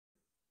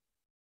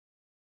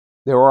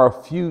There are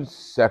a few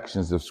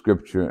sections of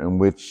Scripture in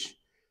which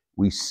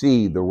we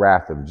see the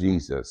wrath of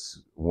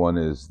Jesus. One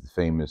is the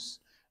famous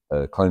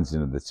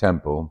cleansing of the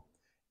temple.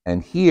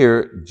 And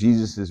here,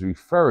 Jesus is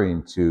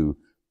referring to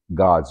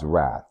God's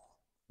wrath.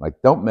 Like,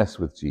 don't mess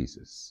with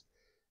Jesus.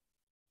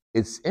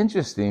 It's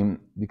interesting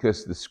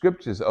because the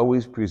Scriptures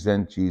always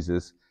present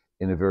Jesus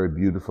in a very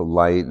beautiful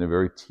light, in a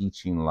very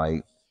teaching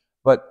light.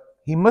 But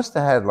he must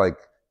have had like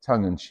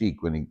tongue in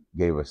cheek when he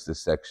gave us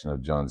this section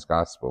of John's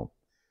Gospel.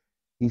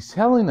 He's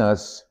telling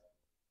us,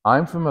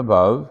 I'm from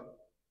above,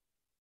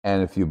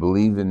 and if you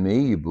believe in me,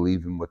 you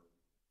believe in what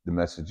the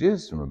message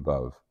is from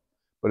above.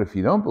 But if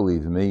you don't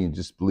believe in me, you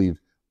just believe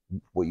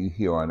what you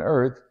hear on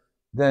earth,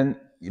 then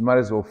you might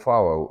as well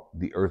follow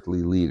the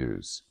earthly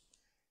leaders.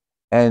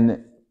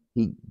 And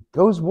he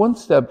goes one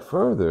step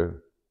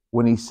further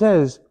when he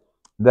says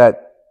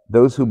that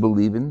those who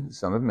believe in the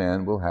Son of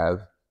Man will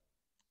have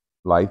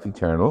life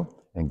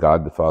eternal, and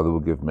God the Father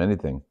will give them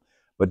anything.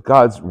 But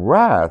God's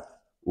wrath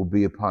will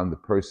be upon the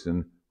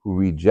person who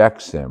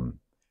rejects him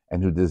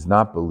and who does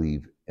not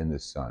believe in the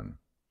Son.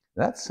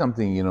 That's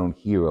something you don't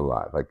hear a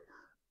lot. Like,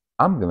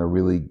 I'm going to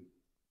really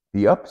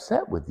be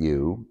upset with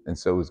you, and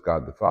so is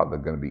God the Father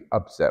going to be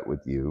upset with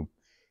you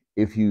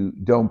if you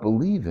don't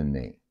believe in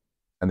me.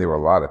 And there were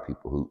a lot of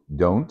people who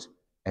don't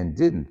and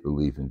didn't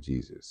believe in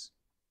Jesus.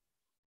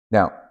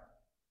 Now,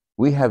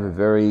 we have a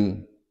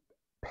very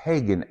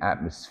pagan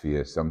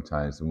atmosphere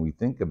sometimes when we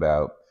think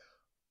about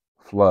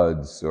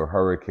floods or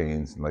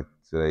hurricanes, like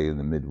today in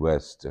the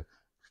Midwest,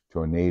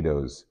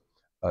 tornadoes.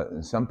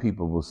 Some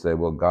people will say,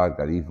 well, God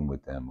got even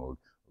with them, or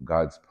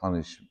God's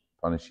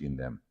punishing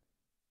them.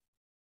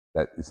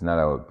 That is not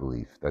our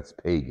belief. That's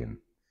pagan.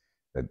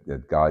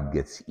 That God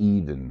gets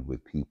even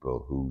with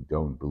people who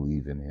don't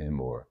believe in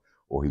him, or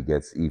he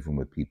gets even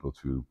with people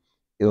through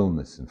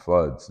illness and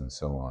floods and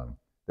so on.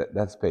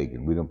 That's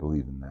pagan. We don't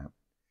believe in that.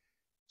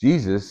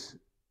 Jesus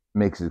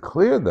makes it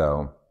clear,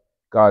 though,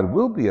 God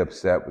will be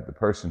upset with the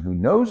person who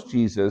knows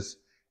Jesus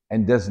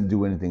and doesn't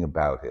do anything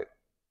about it,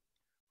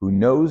 who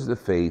knows the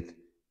faith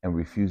and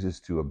refuses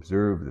to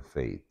observe the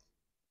faith.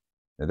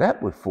 Now,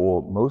 that would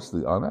fall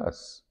mostly on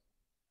us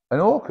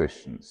and all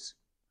Christians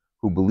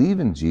who believe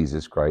in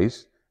Jesus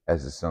Christ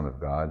as the Son of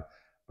God,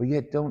 but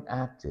yet don't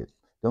act it,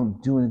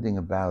 don't do anything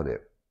about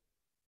it.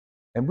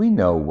 And we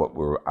know what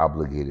we're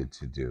obligated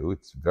to do.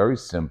 It's very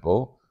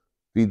simple.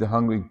 Feed the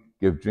hungry,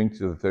 give drink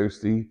to the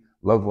thirsty,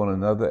 love one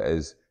another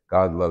as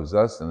God loves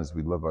us and as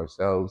we love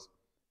ourselves,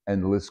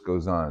 and the list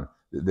goes on.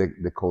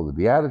 They're called the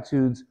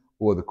Beatitudes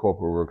or the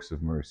corporal works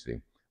of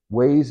mercy.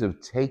 Ways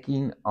of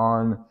taking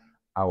on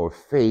our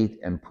faith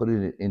and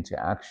putting it into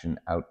action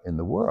out in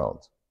the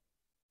world.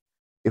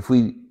 If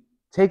we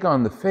take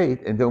on the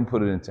faith and don't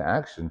put it into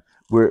action,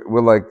 we're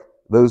like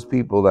those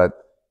people that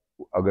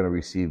are going to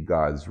receive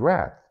God's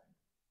wrath.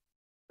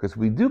 Because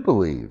we do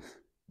believe,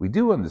 we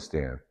do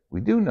understand,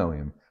 we do know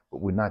him, but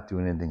we're not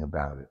doing anything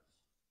about it.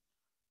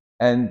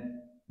 And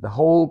the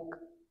whole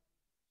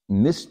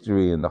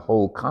mystery and the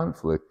whole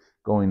conflict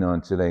going on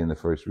today in the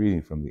first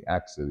reading from the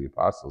Acts of the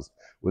Apostles,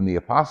 when the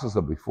apostles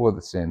are before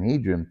the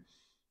Sanhedrin,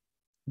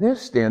 they're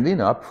standing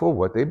up for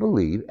what they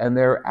believe and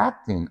they're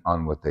acting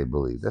on what they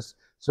believe.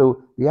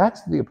 So the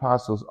Acts of the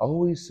Apostles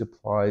always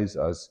supplies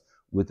us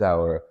with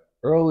our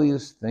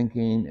earliest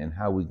thinking and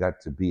how we got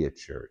to be a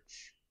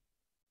church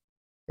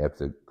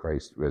after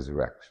Christ's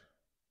resurrection.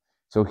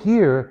 So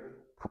here,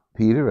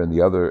 Peter and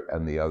the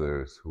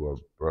others who are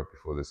brought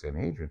before the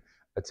Sanhedrin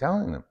are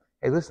telling them,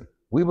 hey, listen,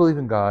 we believe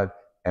in God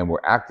and we're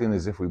acting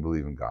as if we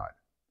believe in God.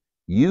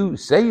 You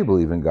say you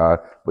believe in God,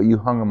 but you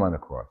hung him on a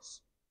cross.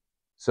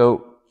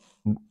 So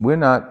we're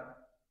not,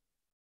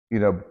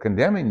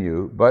 condemning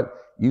you, but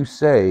you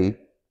say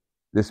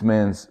this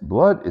man's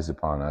blood is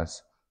upon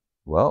us.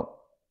 Well,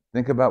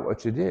 think about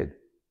what you did.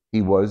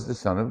 He was the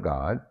Son of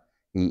God.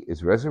 He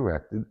is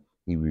resurrected.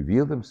 He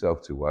revealed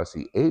himself to us.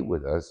 He ate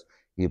with us.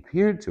 He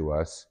appeared to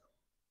us.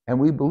 And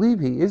we believe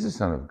he is the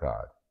Son of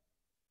God.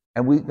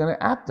 And we're going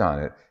to act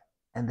on it.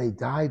 And they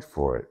died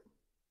for it.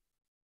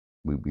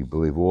 We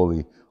believe all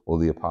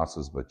the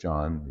apostles but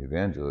John, the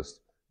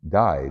evangelist,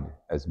 died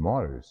as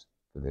martyrs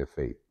for their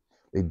faith.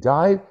 They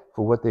died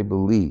for what they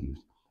believed.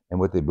 And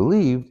what they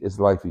believed is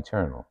life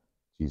eternal,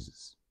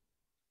 Jesus.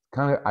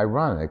 Kind of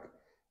ironic,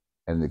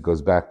 and it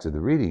goes back to the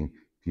reading.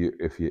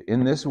 If you're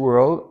in this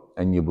world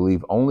and you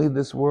believe only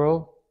this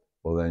world,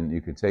 well, then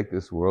you can take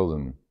this world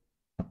and,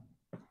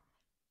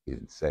 he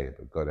didn't say it,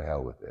 but go to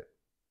hell with it.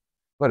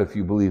 But if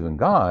you believe in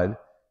God,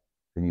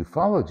 then you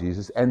follow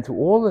Jesus, and through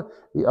all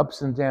the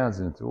ups and downs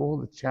and through all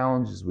the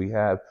challenges we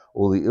have,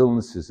 all the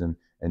illnesses and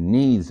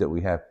needs that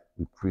we have,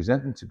 we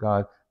present them to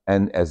God,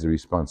 and as the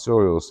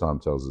responsorial psalm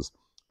tells us,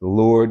 the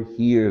Lord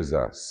hears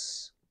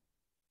us.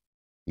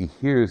 He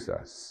hears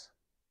us.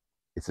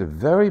 It's a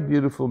very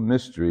beautiful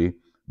mystery,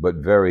 but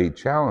very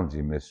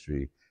challenging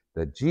mystery,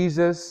 that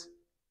Jesus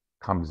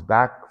comes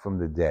back from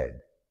the dead,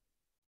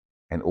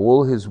 and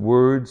all his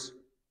words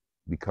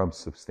become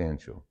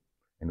substantial,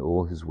 and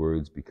all his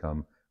words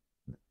become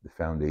the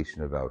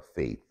foundation of our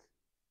faith.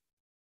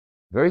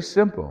 Very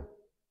simple,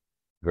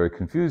 very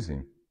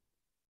confusing,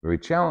 very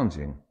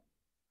challenging.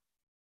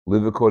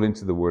 Live according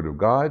to the word of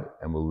God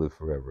and we'll live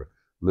forever.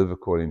 Live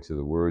according to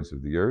the words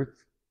of the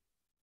earth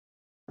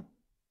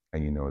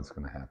and you know it's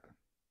going to happen.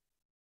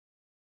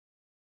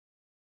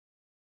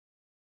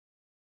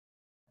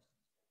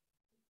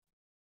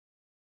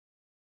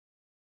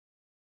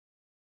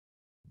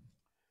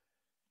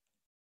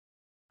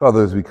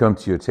 Father, as we come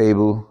to your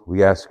table,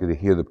 we ask you to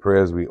hear the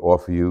prayers we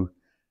offer you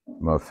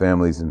from our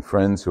families and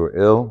friends who are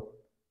ill,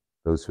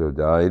 those who have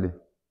died,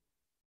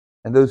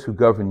 and those who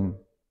govern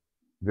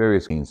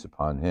various means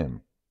upon him.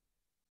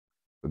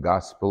 The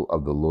gospel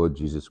of the Lord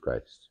Jesus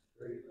Christ.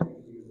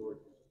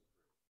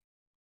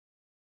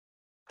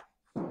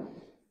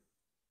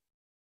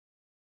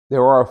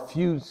 There are a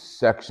few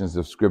sections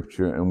of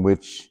Scripture in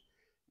which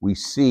we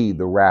see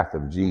the wrath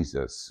of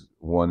Jesus.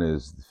 One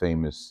is the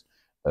famous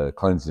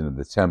cleansing of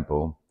the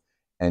temple.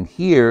 And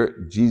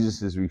here,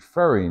 Jesus is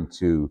referring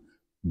to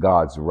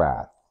God's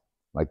wrath.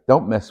 Like,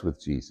 don't mess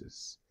with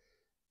Jesus.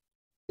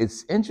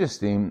 It's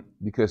interesting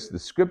because the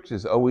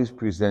Scriptures always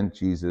present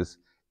Jesus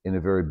in a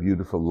very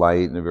beautiful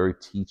light, in a very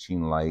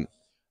teaching light.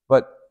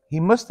 But he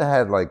must have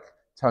had like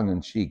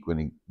tongue-in-cheek when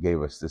he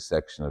gave us this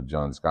section of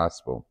John's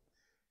Gospel.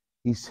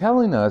 He's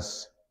telling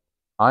us,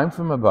 I'm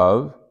from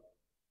above,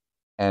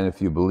 and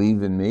if you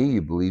believe in me,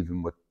 you believe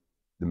in what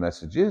the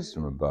message is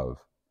from above.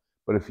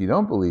 But if you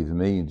don't believe in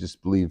me, you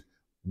just believe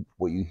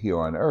what you hear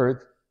on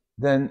earth,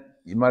 then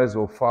you might as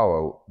well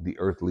follow the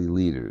earthly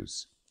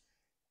leaders.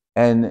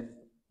 And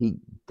he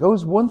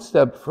goes one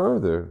step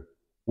further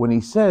when he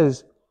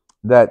says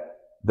that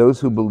those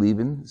who believe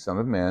in the Son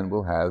of Man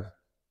will have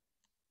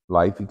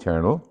life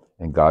eternal,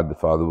 and God the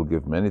Father will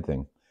give them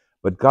anything.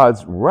 But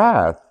God's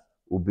wrath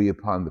will be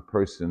upon the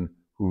person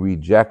who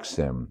rejects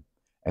him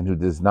and who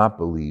does not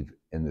believe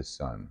in the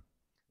Son.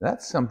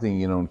 That's something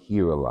you don't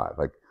hear a lot.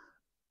 Like,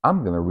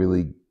 I'm going to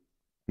really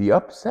be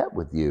upset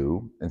with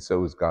you, and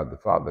so is God the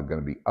Father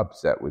going to be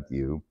upset with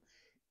you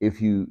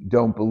if you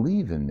don't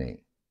believe in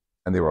me.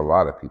 And there were a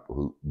lot of people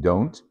who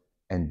don't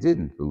and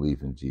didn't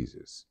believe in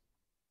Jesus.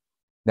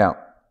 Now,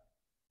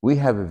 we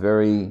have a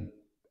very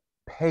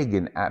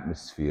pagan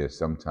atmosphere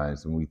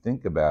sometimes when we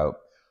think about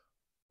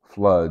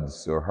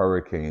floods or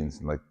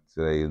hurricanes, like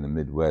today in the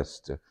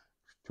Midwest,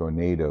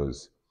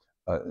 tornadoes.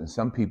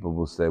 Some people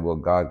will say, well,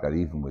 God got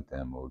even with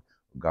them, or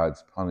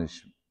God's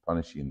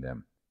punishing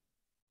them.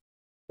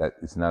 That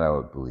is not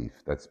our belief.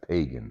 That's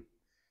pagan.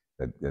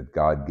 That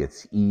God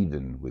gets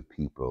even with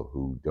people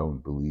who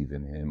don't believe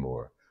in him,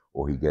 or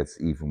he gets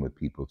even with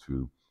people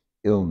through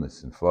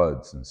illness and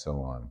floods and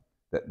so on.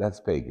 That's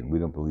pagan. We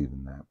don't believe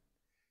in that.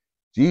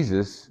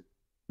 Jesus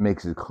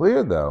makes it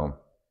clear, though,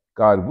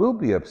 God will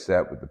be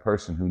upset with the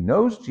person who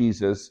knows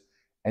Jesus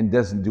and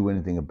doesn't do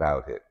anything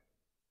about it,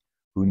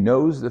 who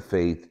knows the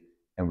faith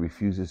and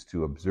refuses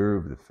to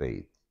observe the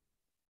faith.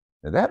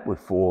 Now that would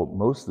fall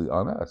mostly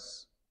on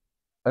us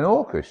and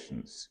all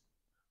Christians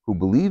who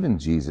believe in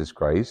Jesus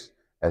Christ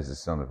as the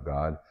Son of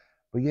God,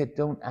 but yet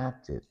don't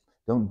act it,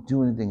 don't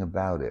do anything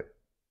about it.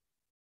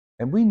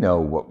 And we know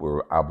what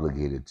we're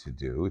obligated to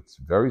do. It's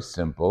very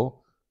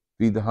simple.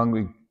 Feed the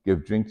hungry,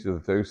 give drink to the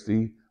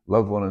thirsty,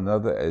 love one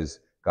another as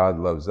God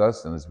loves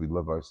us and as we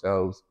love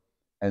ourselves,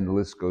 and the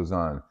list goes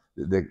on.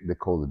 They're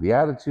called the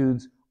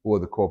Beatitudes or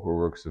the corporal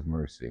works of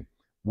mercy.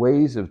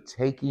 Ways of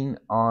taking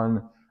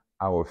on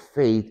our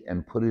faith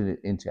and putting it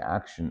into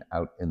action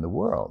out in the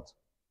world.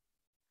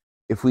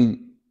 If we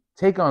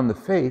take on the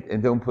faith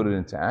and don't put it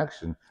into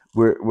action,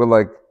 we're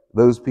like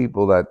those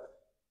people that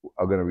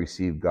are going to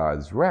receive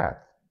God's wrath.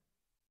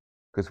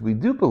 Because we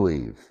do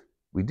believe,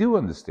 we do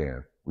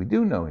understand, we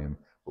do know him,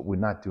 but we're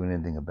not doing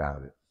anything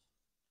about it.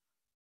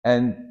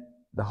 And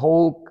the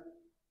whole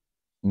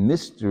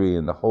mystery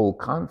and the whole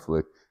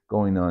conflict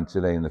going on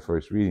today in the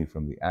first reading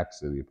from the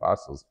Acts of the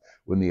Apostles,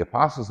 when the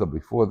apostles are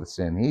before the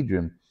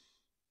Sanhedrin,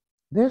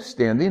 they're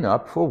standing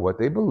up for what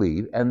they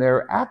believe and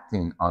they're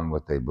acting on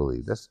what they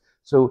believe.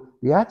 So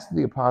the Acts of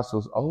the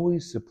Apostles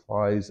always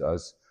supplies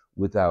us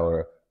with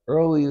our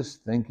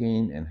earliest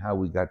thinking and how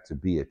we got to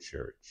be a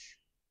church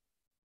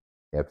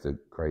after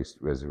Christ's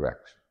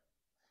resurrection.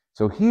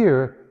 So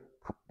here,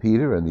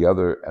 Peter and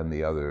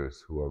the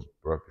others who are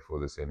brought before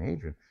the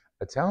Sanhedrin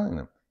are telling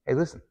them, hey,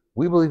 listen,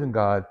 we believe in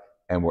God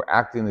and we're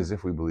acting as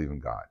if we believe in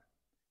God.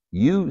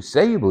 You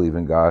say you believe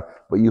in God,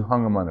 but you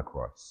hung him on a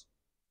cross.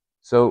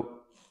 So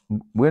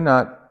we're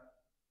not,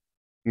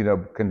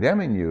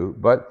 condemning you,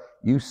 but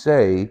you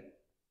say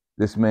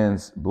this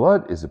man's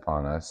blood is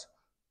upon us.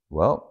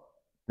 Well,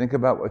 think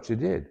about what you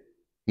did.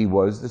 He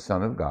was the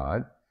Son of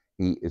God.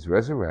 He is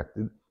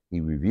resurrected.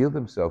 He revealed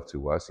himself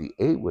to us. He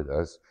ate with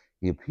us.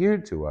 He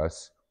appeared to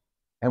us.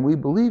 And we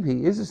believe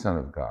he is the Son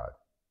of God.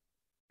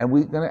 And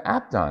we're going to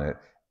act on it.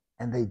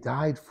 And they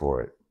died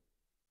for it.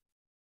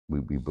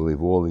 We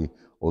believe all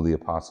the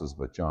apostles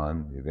but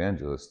John, the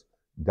evangelist,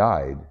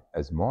 died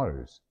as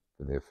martyrs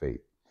for their faith.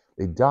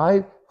 They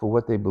died for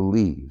what they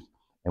believed.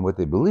 And what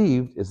they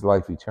believed is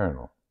life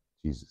eternal,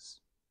 Jesus.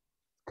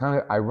 Kind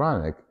of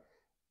ironic,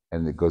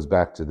 and it goes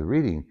back to the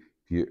reading.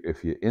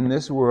 If you're in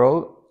this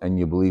world and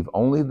you believe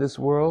only this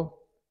world,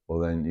 well,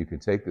 then you can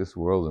take this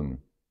world and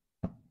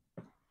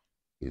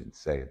He didn't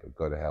say it, but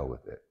go to hell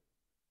with it.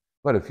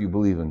 But if you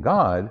believe in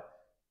God,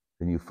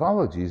 then you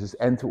follow Jesus,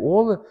 and through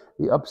all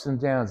the ups and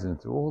downs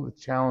and through all the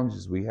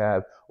challenges we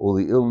have, all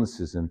the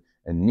illnesses and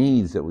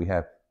needs that we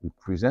have, we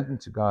present them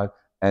to God,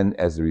 and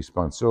as the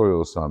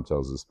responsorial psalm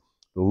tells us,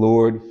 the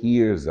Lord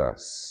hears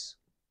us.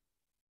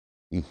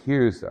 He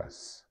hears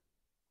us.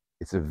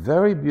 It's a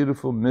very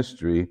beautiful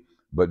mystery,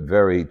 but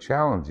very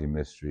challenging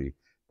mystery,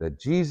 that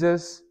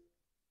Jesus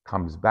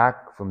comes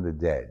back from the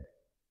dead,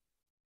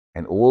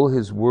 and all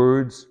his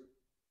words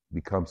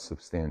become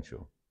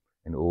substantial,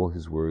 and all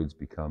his words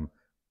become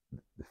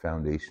the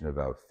foundation of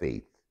our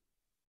faith.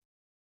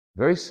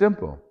 Very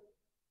simple,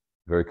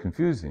 very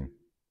confusing,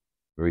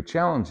 very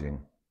challenging.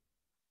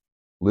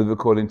 Live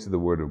according to the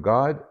word of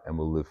God, and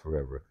we'll live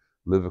forever.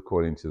 Live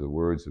according to the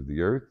words of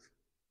the earth,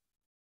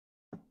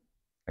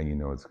 and you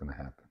know it's going to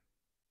happen.